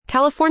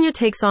California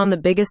takes on the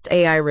biggest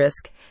AI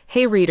risk.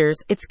 Hey readers,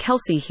 it's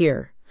Kelsey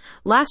here.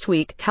 Last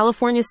week,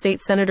 California State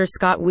Senator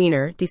Scott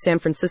Wiener, de San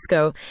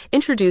Francisco,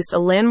 introduced a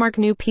landmark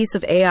new piece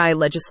of AI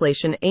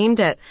legislation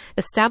aimed at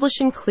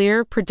establishing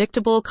clear,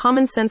 predictable,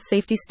 common-sense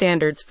safety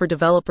standards for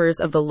developers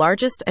of the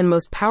largest and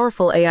most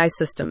powerful AI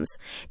systems.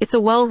 It's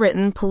a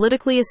well-written,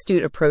 politically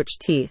astute approach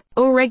to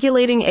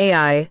regulating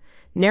AI,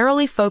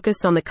 narrowly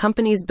focused on the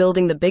companies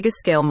building the biggest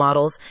scale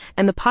models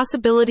and the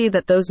possibility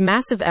that those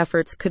massive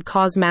efforts could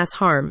cause mass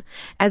harm,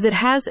 as it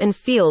has in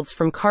fields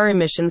from car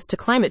emissions to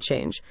climate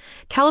change.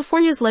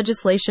 California's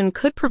legislation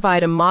could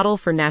provide a model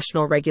for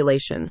national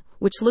regulation,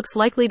 which looks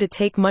likely to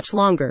take much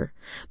longer.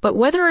 But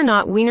whether or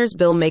not Wiener's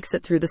bill makes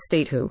it through the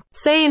state who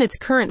say in its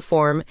current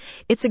form,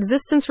 its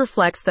existence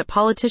reflects that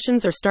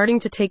politicians are starting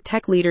to take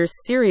tech leaders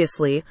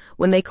seriously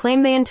when they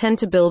claim they intend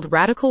to build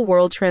radical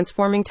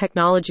world-transforming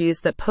technologies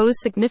that pose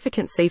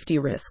significant safety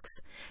risks,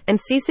 and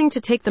ceasing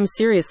to take them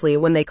seriously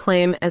when they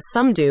claim, as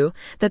some do,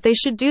 that they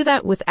should do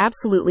that with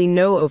absolutely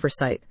no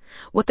oversight.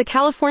 What the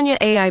California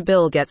AI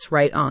bill gets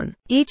right on.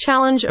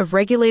 Challenge of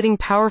regulating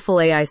powerful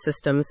AI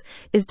systems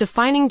is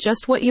defining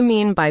just what you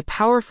mean by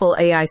powerful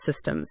AI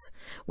systems.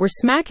 We're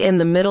smack in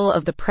the middle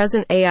of the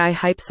present AI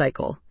hype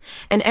cycle,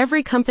 and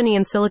every company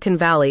in Silicon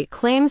Valley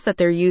claims that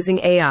they're using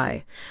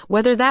AI,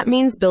 whether that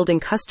means building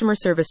customer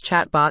service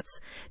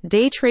chatbots,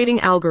 day trading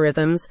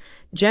algorithms,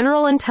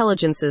 general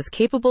intelligences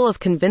capable of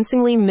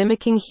convincingly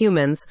mimicking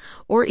humans,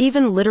 or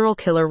even literal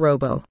killer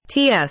robots.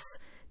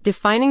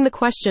 Defining the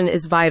question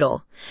is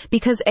vital,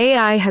 because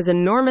AI has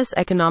enormous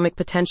economic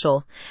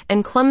potential,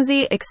 and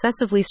clumsy,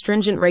 excessively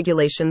stringent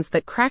regulations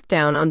that crack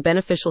down on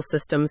beneficial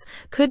systems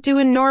could do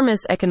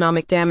enormous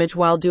economic damage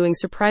while doing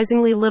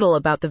surprisingly little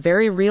about the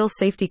very real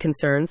safety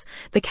concerns.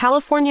 The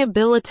California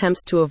bill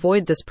attempts to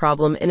avoid this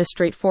problem in a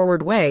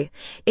straightforward way.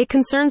 It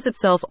concerns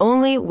itself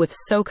only with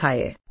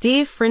so-called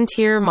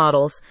frontier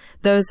models,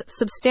 those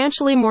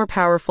substantially more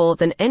powerful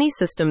than any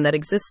system that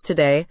exists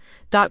today.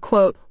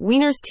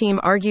 Wiener's team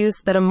argues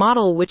that a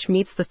model which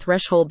meets the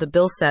threshold the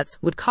bill sets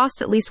would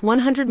cost at least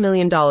 $100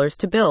 million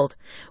to build,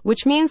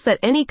 which means that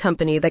any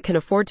company that can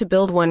afford to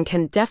build one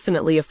can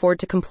definitely afford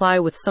to comply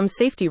with some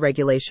safety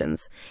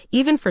regulations.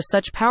 Even for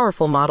such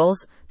powerful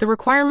models, the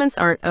requirements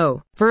aren't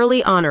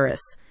overly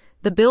onerous.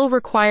 The bill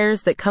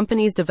requires that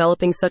companies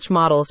developing such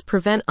models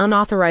prevent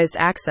unauthorized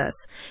access,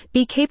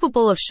 be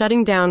capable of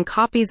shutting down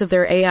copies of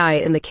their AI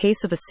in the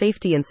case of a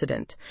safety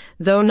incident,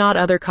 though not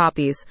other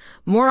copies,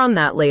 more on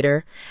that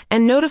later,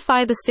 and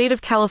notify the state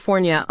of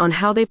California on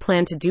how they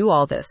plan to do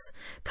all this.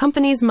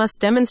 Companies must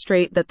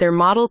demonstrate that their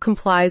model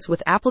complies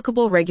with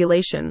applicable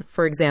regulation,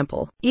 for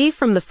example,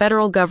 from the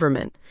federal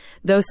government.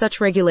 Though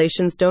such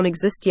regulations don't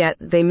exist yet,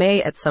 they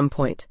may at some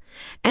point.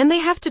 And they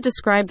have to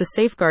describe the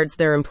safeguards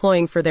they're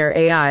employing for their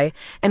AI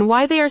and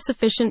why they are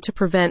sufficient to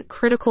prevent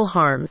critical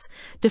harms,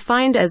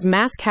 defined as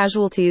mass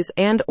casualties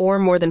and or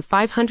more than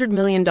 $500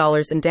 million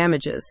in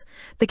damages.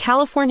 The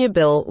California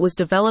bill was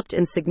developed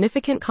in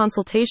significant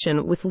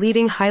consultation with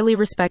leading highly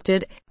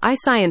respected AI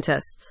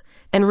scientists,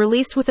 and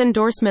released with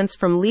endorsements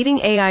from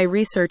leading AI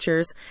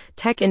researchers,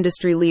 tech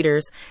industry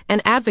leaders,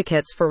 and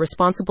advocates for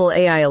responsible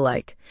AI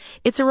alike.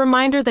 It's a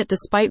reminder that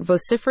despite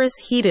vociferous,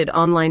 heated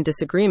online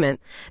disagreement,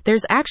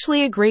 there's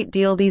actually a great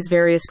deal these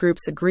various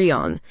groups agree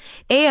on.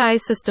 AI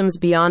systems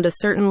beyond a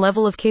certain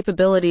level of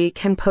capability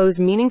can pose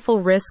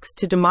meaningful risks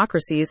to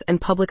democracies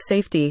and public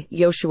safety.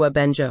 Yoshua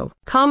Bengio,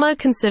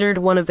 considered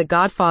one of the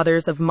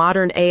godfathers of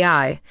modern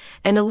AI,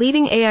 and a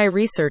leading AI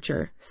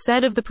researcher,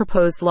 said of the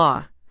proposed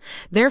law,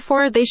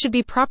 therefore, they should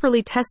be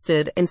properly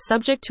tested and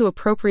subject to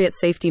appropriate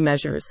safety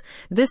measures.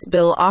 This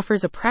bill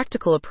offers a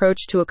practical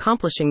approach to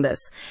accomplishing this,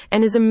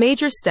 and is a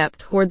major step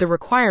toward the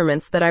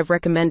requirements that I've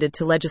recommended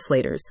to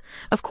legislators.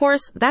 Of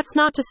course, that's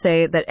not to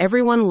say that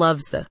everyone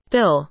loves the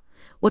bill.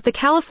 What the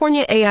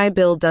California AI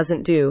bill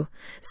doesn't do.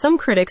 Some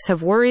critics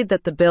have worried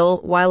that the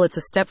bill, while it's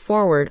a step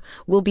forward,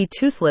 will be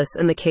toothless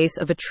in the case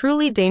of a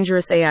truly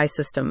dangerous AI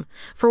system.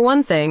 For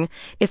one thing,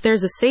 if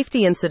there's a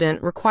safety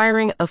incident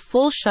requiring a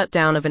full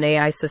shutdown of an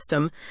AI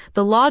system,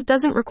 the law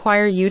doesn't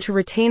require you to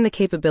retain the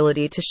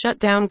capability to shut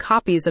down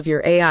copies of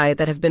your AI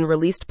that have been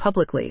released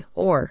publicly,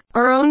 or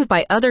are owned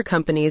by other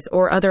companies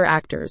or other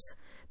actors.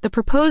 The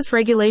proposed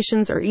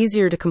regulations are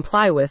easier to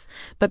comply with,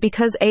 but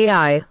because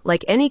AI,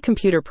 like any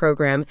computer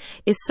program,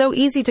 is so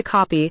easy to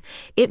copy,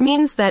 it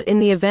means that in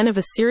the event of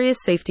a serious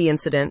safety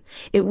incident,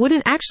 it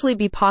wouldn't actually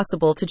be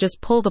possible to just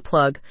pull the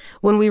plug.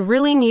 When we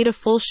really need a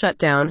full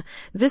shutdown,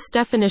 this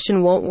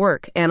definition won't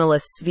work,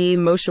 analyst V.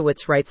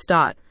 Moshewitz writes.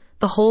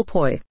 The whole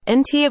point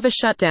of a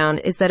shutdown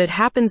is that it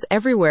happens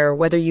everywhere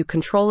whether you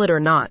control it or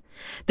not.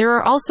 There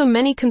are also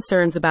many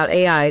concerns about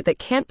AI that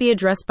can't be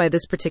addressed by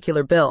this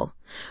particular bill.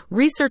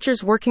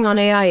 Researchers working on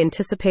AI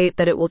anticipate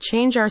that it will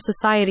change our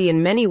society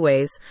in many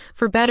ways,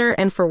 for better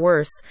and for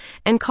worse,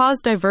 and cause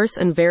diverse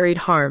and varied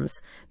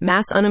harms: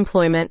 mass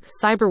unemployment,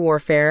 cyber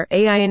warfare,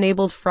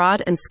 AI-enabled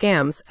fraud and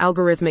scams,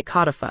 algorithmic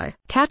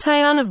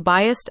cation of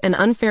biased and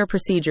unfair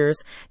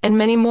procedures, and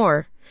many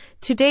more.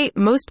 To date,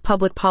 most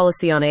public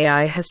policy on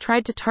AI has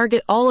tried to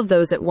target all of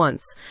those at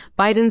once.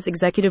 Biden's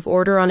executive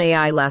order on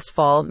AI last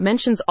fall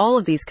mentions all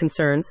of these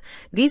concerns.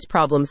 These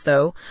problems,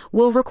 though,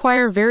 will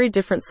require very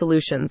different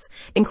solutions,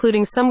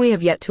 including some we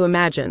have yet to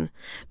imagine.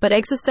 But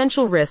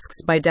existential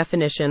risks, by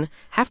definition,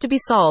 have to be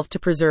solved to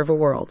preserve a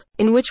world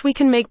in which we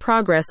can make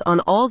progress on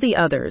all the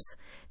others.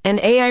 And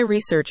AI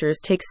researchers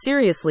take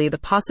seriously the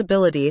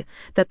possibility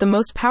that the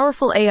most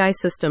powerful AI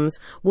systems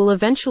will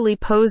eventually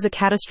pose a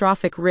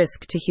catastrophic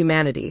risk to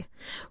humanity.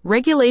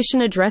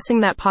 Regulation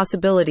addressing that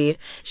possibility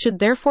should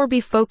therefore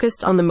be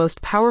focused on the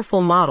most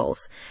powerful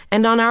models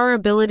and on our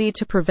ability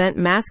to prevent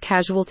mass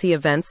casualty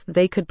events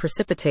they could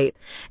precipitate.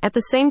 At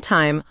the same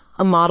time,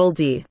 a Model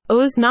D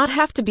does not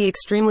have to be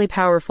extremely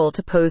powerful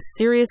to pose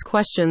serious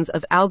questions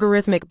of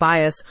algorithmic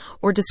bias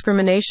or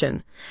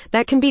discrimination.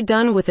 That can be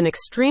done with an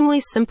extremely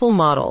simple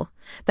model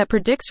that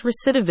predicts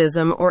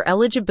recidivism or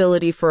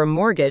eligibility for a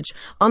mortgage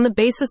on the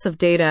basis of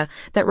data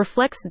that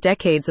reflects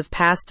decades of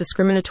past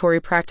discriminatory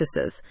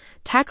practices.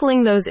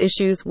 Tackling those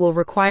issues will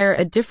require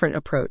a different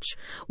approach,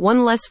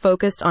 one less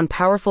focused on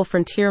powerful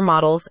frontier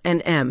models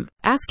and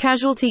mass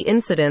casualty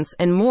incidents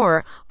and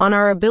more on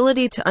our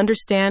ability to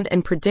understand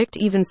and predict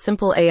even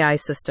simple AI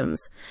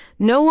systems.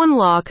 No one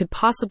law could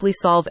possibly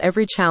solve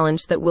every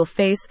challenge that we'll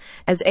face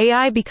as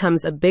AI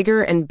becomes a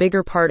bigger and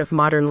bigger part of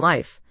modern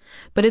life.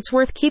 But it's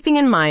worth keeping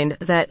in mind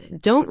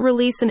that don't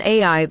release an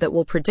AI that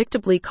will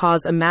predictably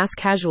cause a mass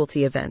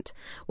casualty event.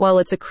 While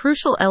it's a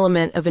crucial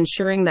element of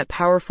ensuring that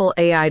powerful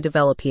AI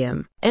develop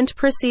and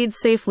proceed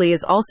safely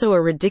is also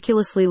a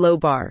ridiculously low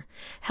bar.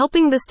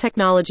 Helping this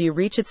technology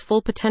reach its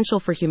full potential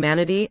for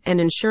humanity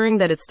and ensuring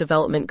that its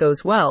development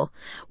goes well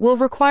will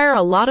require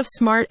a lot of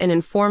smart and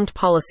informed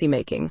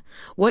policymaking.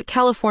 What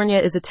California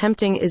is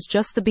attempting is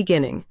just the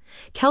beginning.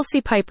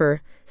 Kelsey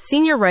Piper,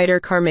 senior writer,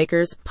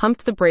 carmakers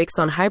pumped the brakes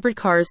on hybrid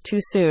cars too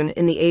soon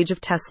in the age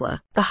of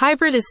Tesla. The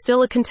hybrid is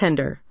still a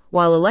contender.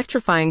 While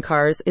electrifying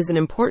cars is an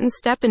important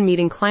step in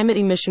meeting climate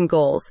emission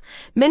goals,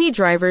 many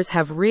drivers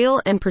have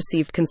real and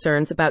perceived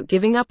concerns about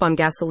giving up on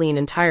gasoline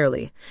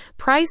entirely.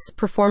 Price,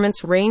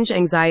 performance, range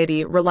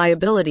anxiety,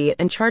 reliability,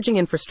 and charging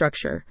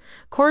infrastructure.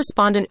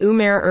 Correspondent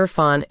Umair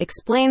Irfan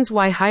explains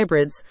why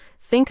hybrids,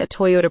 think a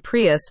Toyota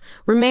Prius,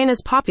 remain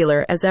as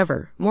popular as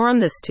ever. More on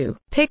this too.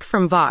 Pick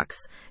from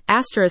Vox.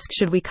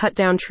 Should we cut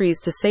down trees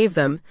to save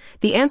them?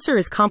 The answer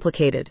is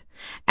complicated.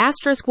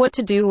 What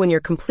to do when you're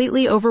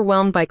completely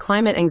overwhelmed by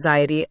climate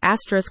anxiety?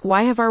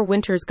 Why have our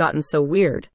winters gotten so weird?